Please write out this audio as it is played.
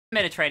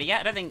been a trader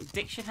yet. I don't think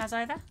Diction has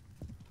either.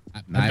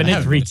 I've been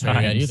in 3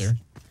 times either.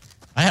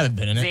 I haven't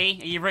been in it. See,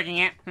 are you rigging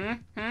it?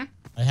 I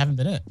haven't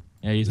been in it.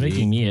 Yeah, he's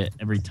making me it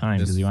every time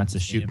because he wants to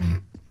shoot me.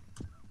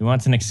 He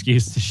wants an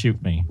excuse to shoot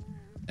me.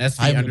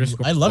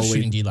 I love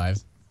shooting D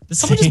Live. Did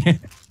someone just,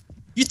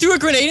 you threw a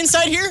grenade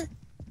inside here?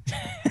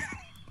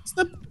 It's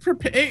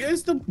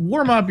the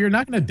warm up. You're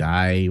not gonna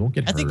die. You won't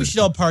get hurt. I think we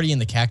should all party in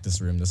the cactus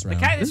room this round.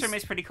 The cactus room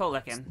is pretty cool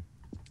looking.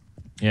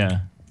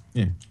 Yeah.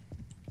 Yeah.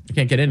 I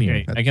can't get in here.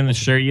 Okay, I can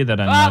assure you that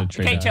I'm not a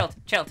traitor. Okay,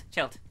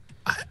 chilled.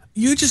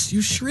 You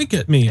shrink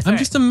at me. I'm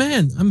just a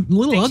man. I'm a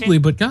little ugly,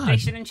 but God.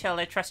 Diction and Chilled,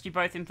 I trust you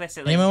both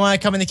implicitly. Anyone want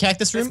to come in the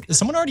cactus room? Is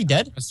someone already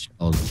dead?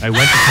 I went to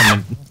come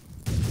in.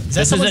 Is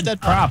that someone's dead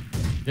prop?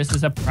 This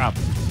is a prop.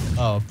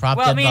 Oh, prop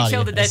well, dead me and body.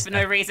 Chilled are dead for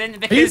no reason.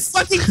 Because... Are you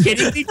fucking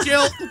kidding me,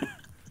 Jill?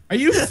 Are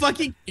you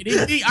fucking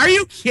kidding me? Are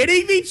you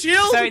kidding me,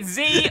 Jill? So it's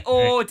Z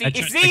or D.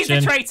 If Z is the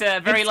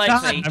traitor, very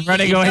likely. I'm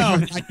running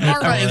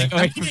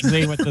away from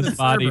Z with this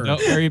body.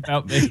 Don't worry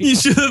about me. You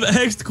should have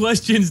asked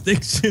questions,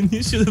 Diction.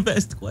 You should have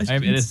asked questions.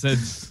 I'm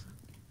innocent.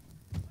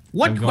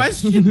 What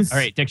questions? All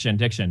right, Diction.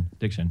 Diction,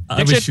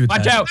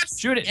 watch out.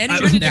 Shoot it.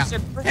 Shoot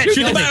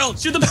the barrel.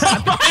 Shoot the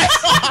barrel.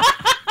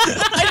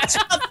 I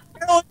shot the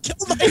barrel and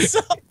killed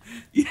myself.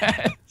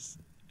 Yes.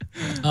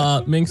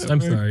 Minx,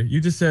 I'm sorry.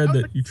 You just said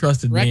that you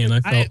trusted me, and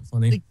I felt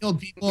funny. I killed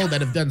people that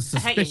have done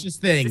suspicious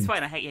things. It's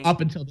fine, I hate you. Up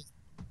until this.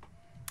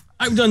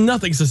 I've done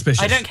nothing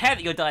suspicious. I don't care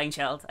that you're dying,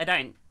 Chilled. I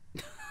don't.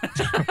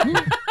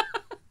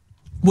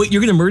 Wait,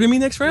 you're gonna murder me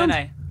next round?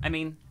 No. I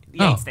mean,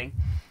 Yates thing.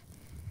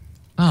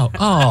 Oh.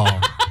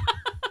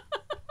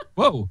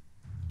 Whoa.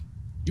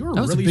 You were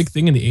That was really a big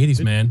thing in the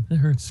 80s, man. It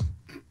hurts.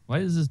 Why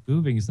is this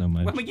moving so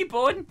much? When were you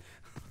born?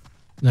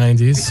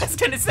 90s. I was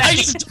gonna say. I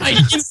just died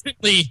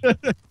instantly.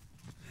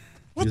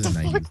 What the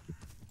fuck?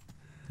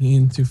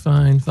 Into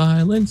fine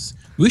violence.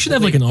 We should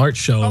have like an art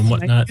show and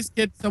whatnot. Is this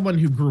kid someone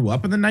who grew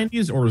up in the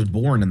 90s or was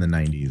born in the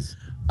 90s?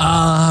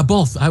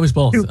 Both. I was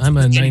both. I'm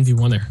a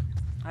 91er.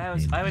 I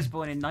was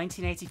born in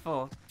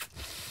 1984.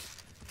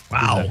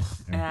 Wow.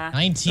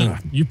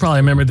 19. You probably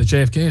remember the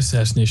JFK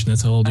assassination.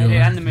 That's how old you are.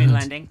 And the moon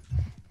landing.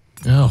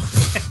 Oh.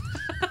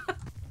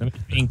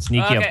 Being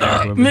sneaky up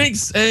there.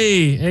 Mix,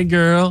 hey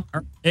girl.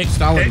 Hey,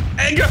 Stalin.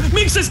 Hey girl.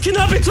 Mixes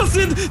cannot be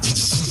trusted.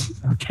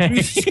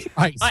 Okay.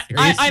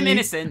 I'm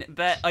innocent,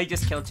 but I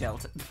just killed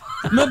Chilled.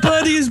 My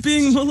body is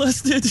being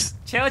molested.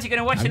 Chilled, you're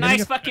gonna watch a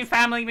nice fucking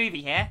family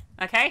movie here,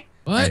 okay?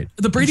 What? Right.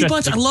 The Brady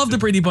Bunch? I love the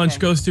Brady Bunch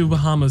goes to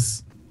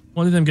Bahamas.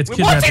 One of them gets We're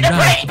kidnapped watching and the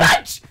dies. Brady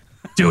Bunch!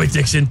 Do it,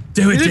 Diction.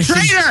 Do it, He's a Diction.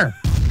 traitor!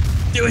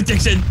 Do it,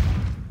 Diction.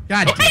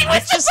 God Hey, damn it.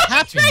 what's just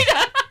happened?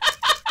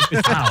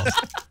 Wow.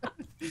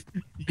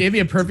 You gave me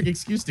a perfect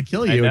excuse to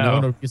kill you. I know. No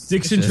one would be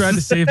Diction suspicious. tried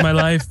to save my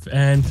life,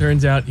 and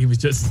turns out he was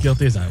just as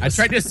guilty as I was. I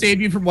tried to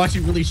save you from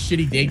watching really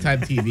shitty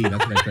daytime TV.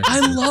 That's what I tried to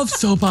I do. love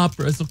soap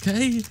operas,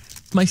 okay?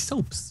 My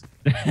soaps.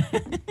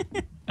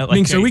 Like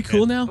Minx, are we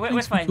cool now? We're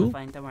Minx, fine, cool? we're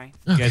fine, don't worry.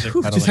 Okay, guys are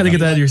whew, cuddling just had to get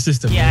that out of your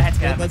system. Yeah, I had to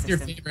get out of my What's your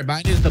system. favorite?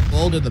 Mine is the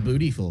bold and the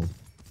bootyful.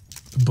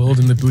 Bold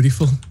and the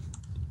Bootyful.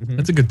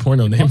 That's a good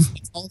porno name.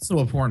 It's also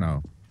a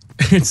porno.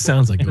 It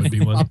sounds like it would be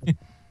one.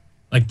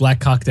 Like Black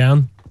Cock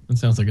Down? It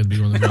sounds like it'd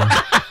be one of those.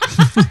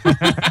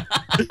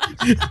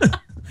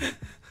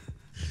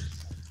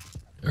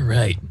 All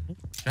right.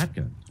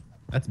 Shotgun.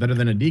 That's better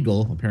than a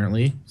deagle,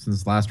 apparently,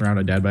 since last round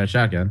I died by a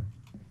shotgun.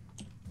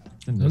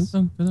 Dun, dun,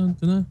 dun, dun,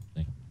 dun.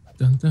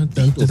 Dun, dun,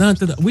 dun, dun, dun,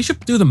 dun. We should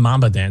do the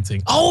Mamba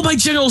dancing. Oh, my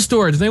general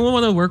store. Does anyone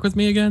want to work with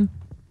me again?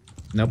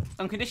 Nope.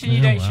 On condition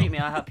you don't shoot me,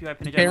 I'll help you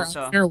open a general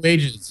store. Fair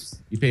wages.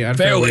 You pay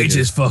unfair Fair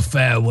wages for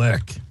fair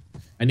work.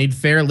 I need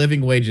fair living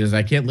wages.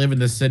 I can't live in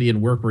this city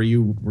and work where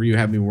you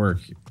have me work.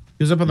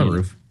 Who's up on the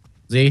roof?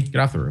 Z,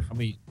 get off the roof.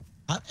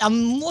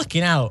 I'm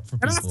looking out for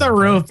Get people. off the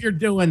roof. You're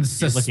doing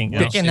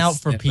Looking out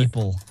for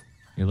people.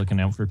 You're looking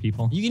out for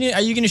people? Are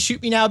you gonna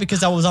shoot me now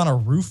because I was on a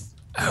roof?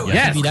 Oh,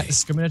 yes. Be that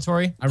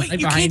discriminatory? I'm Wait, right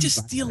you behind can't just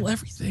steal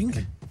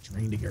everything.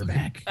 Trying to get her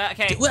back.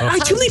 Okay. Well, I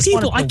too many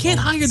people. I can't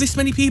hire this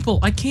many people.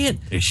 I can't.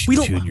 We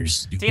don't.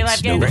 D-Lab,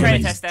 get the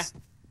trader tester.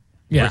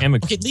 Yeah.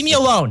 Okay, leave me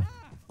alone.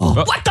 Oh.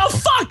 What the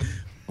fuck?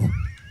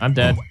 I'm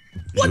dead.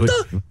 What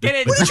the? Get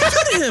in. What did you do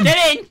to him? Get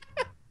in.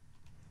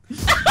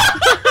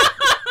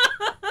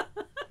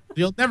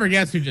 You'll never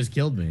guess who just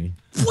killed me.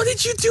 What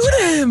did you do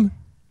to him?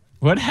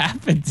 What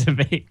happened to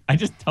me? I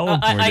just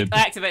teleported. I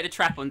activated a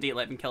trap on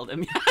D-Lab and killed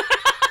him.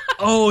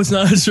 Oh, it's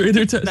not a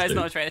trader tester. No, it's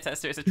not a trader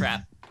tester, it's a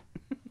trap.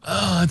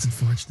 Oh, that's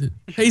unfortunate.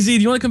 Hey, Z,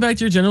 do you want to come back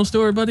to your general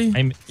store, buddy?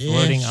 I'm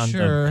floating on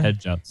sure. the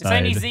hedge outside. It's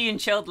only Z and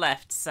Chilled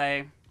left,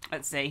 so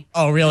let's see.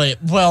 Oh, really?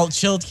 Well,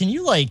 Chilled, can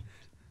you, like...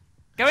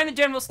 Go in the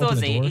general store, Open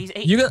the door.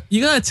 Z.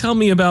 You gotta tell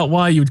me about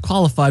why you'd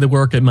qualify to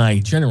work at my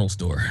general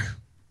store.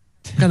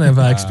 What kind of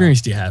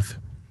experience do you have?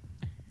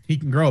 He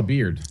can grow a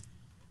beard.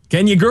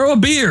 Can you grow a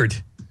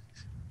beard?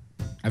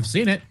 I've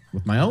seen it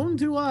with my own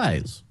 2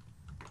 eyes.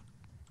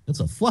 It's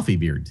a fluffy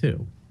beard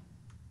too.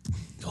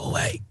 Go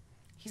away.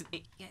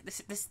 Yeah,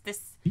 this.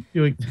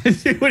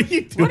 What are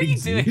you doing? What are you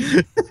doing?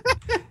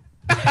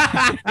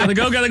 Gotta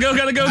go.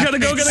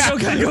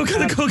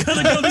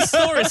 The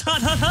store is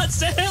hot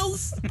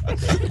sales.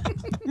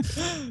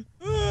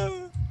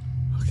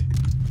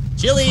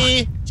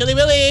 Chili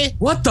Willy.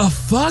 What the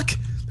fuck?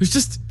 There's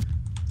just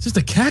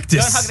a cactus.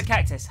 Go and hug the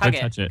cactus. Hug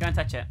it. Go and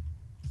touch it.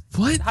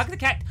 What? Hug the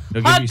cactus.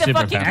 It'll Hug give you the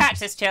fucking superpowers.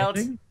 cactus,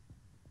 Chilled'S.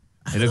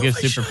 It'll give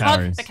Hug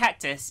superpowers. the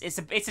cactus. It's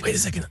a. Wait a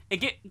second.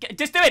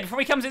 Just do it before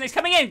he comes in. He's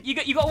coming in.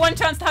 You got one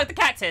chance to hug the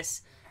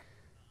cactus.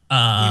 You've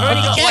Uh,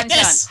 already got one Cactus.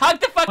 chance. Hug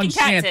the fucking One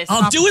chance. cactus.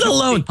 I'll do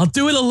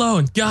it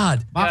alone.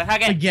 God. Go,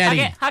 hug it. Spaghetti.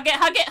 Hug it.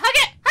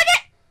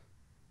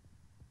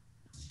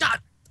 God.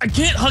 I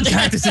can't hug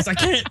cactuses. I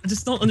can't. I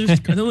just don't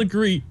understand. I don't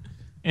agree.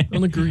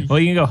 Well,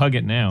 you can go hug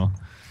it now.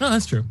 No,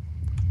 that's true.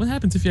 What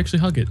happens if you actually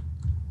hug it?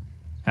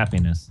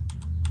 Happiness.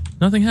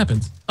 Nothing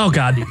happens. Oh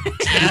God.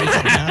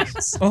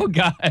 Oh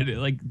God!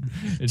 Like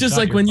it Just shot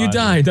like your when you body.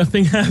 die,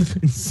 nothing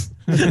happens.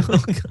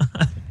 Oh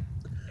God.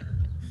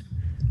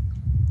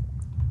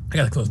 I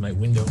gotta close my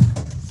window.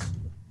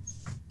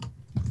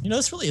 You know,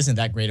 this really isn't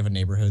that great of a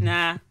neighborhood.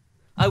 Nah,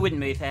 I wouldn't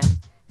move here.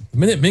 The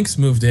minute Minx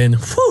moved in,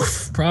 whew,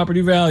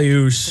 property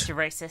values. Such a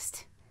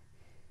racist.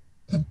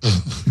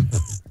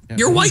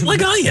 You're white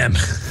like I am.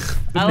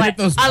 I like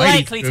those a whiteys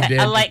likely moved in.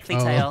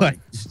 tail. like,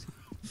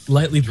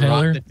 Lightly dropped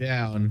paler. it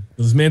down.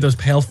 Those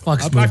pale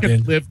fucks I'm not moved gonna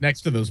in. live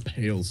next to those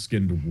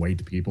pale-skinned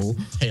white people.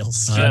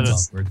 Tails. Shut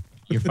That's up. awkward.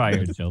 You're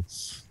fired, Jill.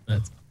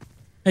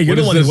 Hey, you're What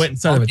the is one who this, went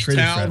inside of a Orange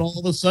trader Town trap. all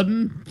of a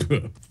sudden.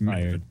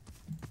 Fired.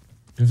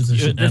 If it's a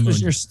shit This ammo.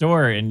 was your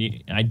store,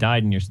 and I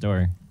died in your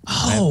store.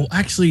 Oh,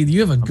 actually, you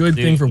have a good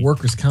thing for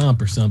workers'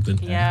 comp or something.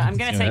 Yeah, I'm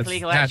gonna Yeah, take that's-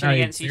 legal yeah, action no,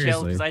 against you, Chilled'S,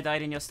 seriously. because I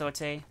died in your store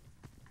too.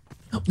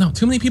 No,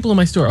 too many people in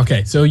my store.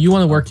 Okay, so you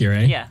want to work here,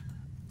 eh? Yeah,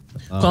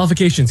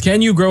 Qualifications.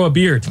 Can you grow a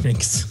beard,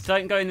 Minx?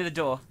 don't go into the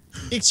door.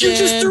 You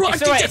just threw a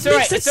It's alright, it's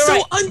alright, That's it's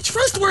alright. so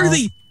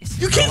untrustworthy.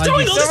 You keep like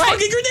throwing it. all It's these alright.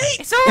 fucking grenades.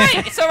 It's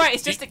alright. It's alright.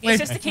 It's just to Wait,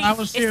 keep. I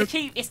was here.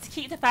 It's to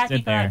keep the bad Sit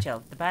people out, there.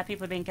 Jill. The bad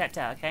people are being kept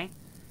out. Okay.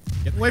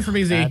 Get away from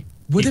me, Z. Bad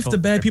What if people. the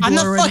bad people I'm are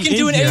not already fucking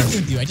doing in here?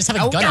 anything with you. I just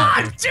have a gun out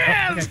there.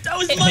 Damn! That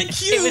was It- my it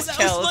cue. was That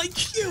Chilled'S. was my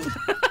cue.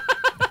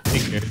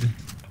 Figured.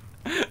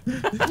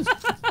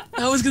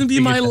 That was gonna be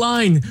my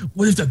line.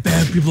 What if the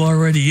bad people are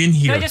already in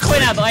here? Can I just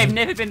point out that I have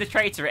never been the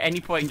traitor at any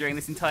point during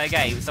this entire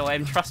game, so I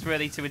am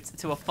trustworthy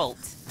to a fault.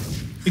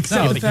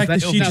 Except the fact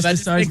that she just that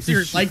decides makes to.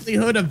 your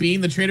likelihood of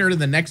being the traitor in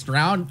the next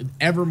round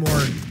ever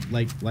more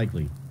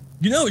likely.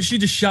 You know, she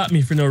just shot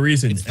me for no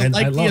reason, It's the and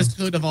I love. likeliest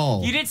hood of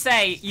all. You did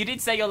say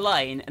your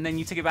line, and then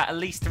you took about at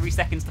least 3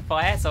 seconds to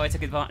fire, so I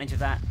took advantage of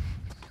that.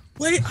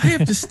 Wait, I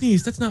have to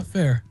sneeze. That's not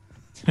fair.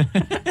 I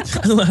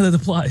don't know how that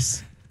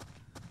applies.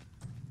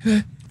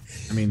 I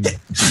mean,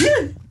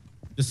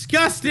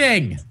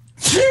 disgusting.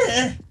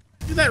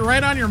 Do that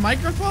right on your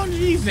microphone,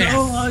 Jesus.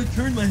 Oh, I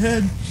turned my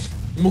head.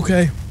 I'm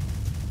okay.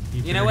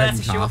 You know what? That's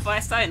a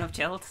surefire sign of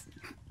Chilled'S.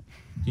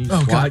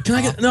 Oh God, can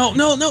I get no?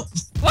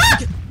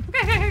 What?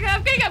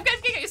 I'm getting up.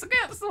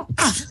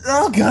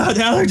 Oh God,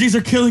 allergies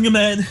are killing a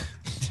man.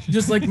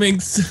 Just like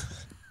Minx.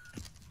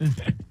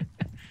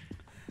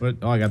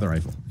 But I got the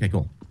rifle. Okay,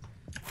 cool.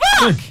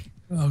 Fuck!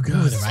 Oh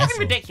God. This is fucking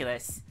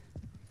ridiculous.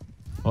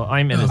 Well,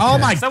 I'm innocent. Oh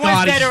my Someone's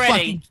God! dead are you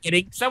already. fucking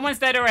kidding? Someone's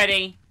dead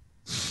already.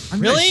 I'm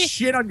gonna Really?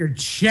 shit on your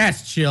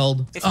chest,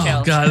 Chilled. It's Oh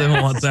Chilled'S. God, I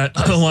don't want that.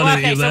 I don't want Well,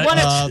 any okay, of so that. one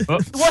of, Oh,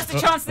 what's the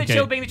chance that okay.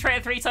 Chilled'S being the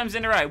traitor 3 times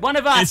in a row? One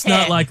of us It's here.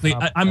 not likely.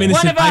 I'm One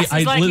innocent. of us I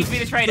is likely lit- to be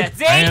the traitor.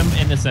 Z! I am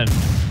innocent.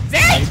 Z!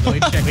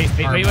 Wait.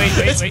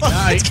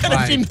 It's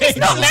gonna be me. It's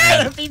not me.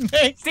 gonna be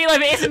me. Z,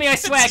 like, it isn't me, I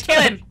swear.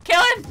 Kill him.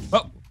 Kill him.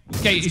 Oh,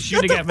 okay, he's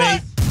shooting at me.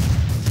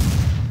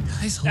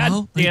 Guys, God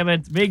hello. damn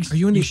it, Biggs! Are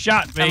you in the- You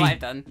shot I might me. have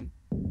done.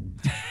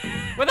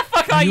 Where the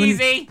fuck are you you, in-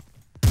 Z?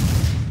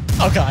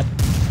 Oh God.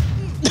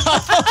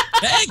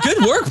 Hey,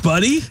 good work,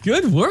 buddy.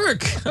 Good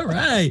work. All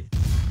right.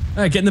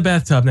 All right, get in the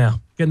bathtub now.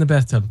 Get in the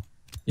bathtub.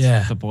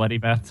 Yeah. The bloody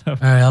bathtub.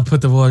 All right, I'll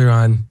put the water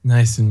on,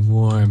 nice and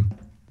warm.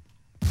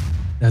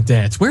 Now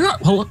dance. Where are?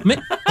 Hello?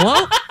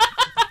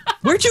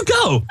 Where'd you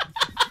go?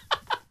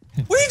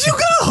 Where did you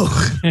go?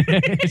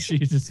 She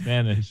just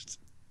vanished.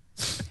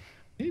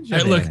 All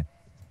right, look.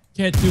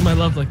 Can't do my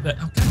love like that.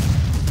 Oh, God.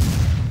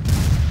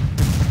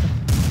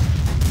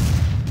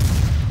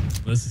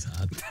 This is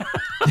hot.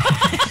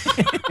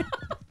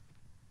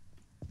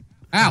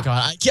 Ow!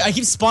 God, I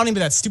keep spawning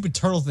with that stupid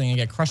turtle thing and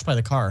get crushed by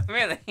the car.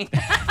 Really?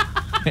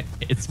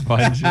 It's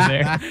sponge in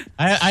there.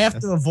 I have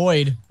to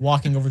avoid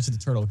walking over to the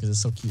turtle because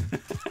it's so cute.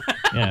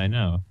 Yeah, I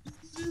know.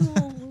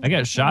 I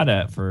got shot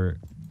at for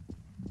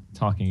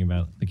talking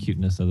about the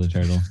cuteness of the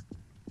turtle.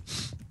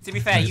 To be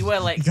fair, you were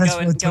like, You guys go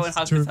wanna and touch hug the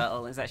the turtle?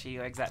 turtle, is actually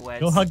your exact words.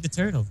 Go hug the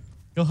turtle.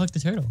 Go hug the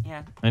turtle.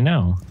 Yeah. I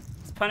know.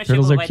 It's punishable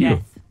Turtles are by cute.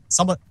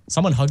 death.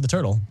 Someone hug the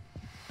turtle.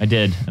 I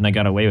did, and I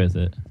got away with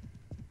it.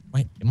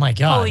 My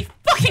God. Holy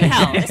fucking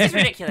hell, this is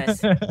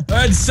ridiculous. All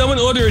right, someone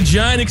order a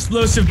giant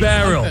explosive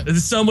barrel.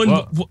 Is someone?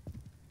 Whoa.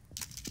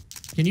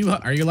 Can you?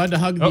 Are you allowed to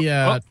hug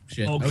the?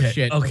 Shit! Okay, Oh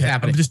shit! What's okay. I'm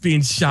happening? just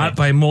being shot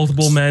by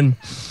multiple men.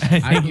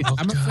 I'm Oh,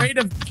 afraid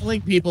of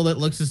killing people that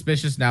look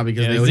suspicious now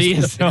because they Yeah, always Z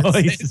is end up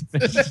always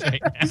innocent. suspicious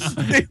right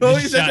now. They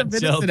always You end up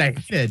shot Jill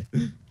innocent. I did.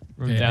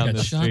 From Okay, I down got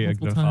the shot street, I'm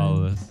multiple gonna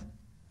follow times. this.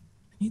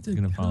 I need to I'm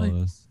gonna follow cut.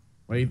 this.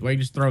 Why are you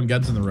just throwing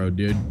guns in the road,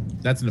 dude?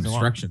 That's an So what?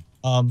 obstruction.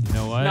 You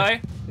know what? No,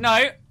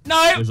 no,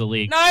 no, There's a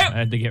leak. no, I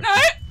had to get. no,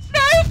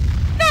 no,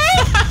 no.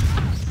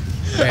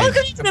 Okay. How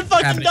could you even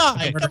fucking Cabinet.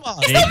 die? Come on.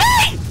 It's not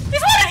me!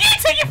 It's one of you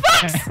two,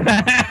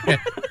 you fucks!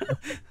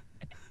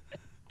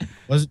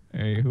 Was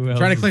Hey, who else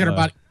trying to is click on her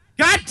left? body.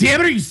 God damn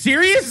it! Are you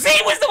serious? Z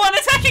was the one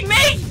attacking me!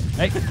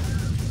 Hey,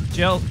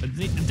 Jill.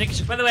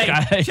 Addiction. By the way,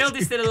 Guys, Chilled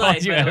is still called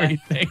alive, you by the way.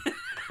 everything.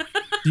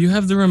 Do you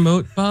have the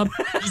remote, Bob?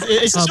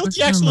 Is Bob, Chilled where's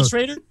the actual remote?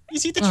 traitor?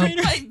 Is he the Bob.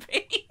 traitor?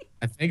 Maybe.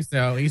 I think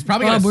so. He's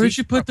probably Bob, got a where'd seat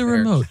you put the up there.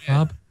 remote, Shit.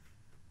 Bob?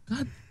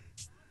 God,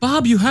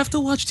 Bob, you have to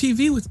watch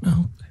TV with.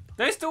 Oh,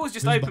 Those doors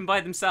just open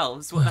by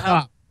themselves. What the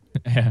hell?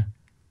 Yeah.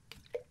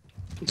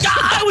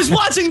 I was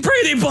watching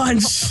Brady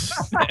Bunch.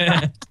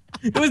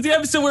 It was the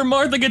episode where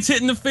Martha gets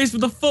hit in the face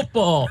with a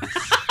football.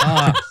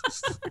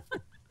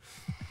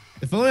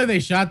 If only they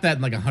shot that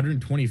in like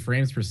 120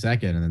 frames per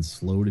second and then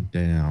slowed it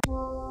down.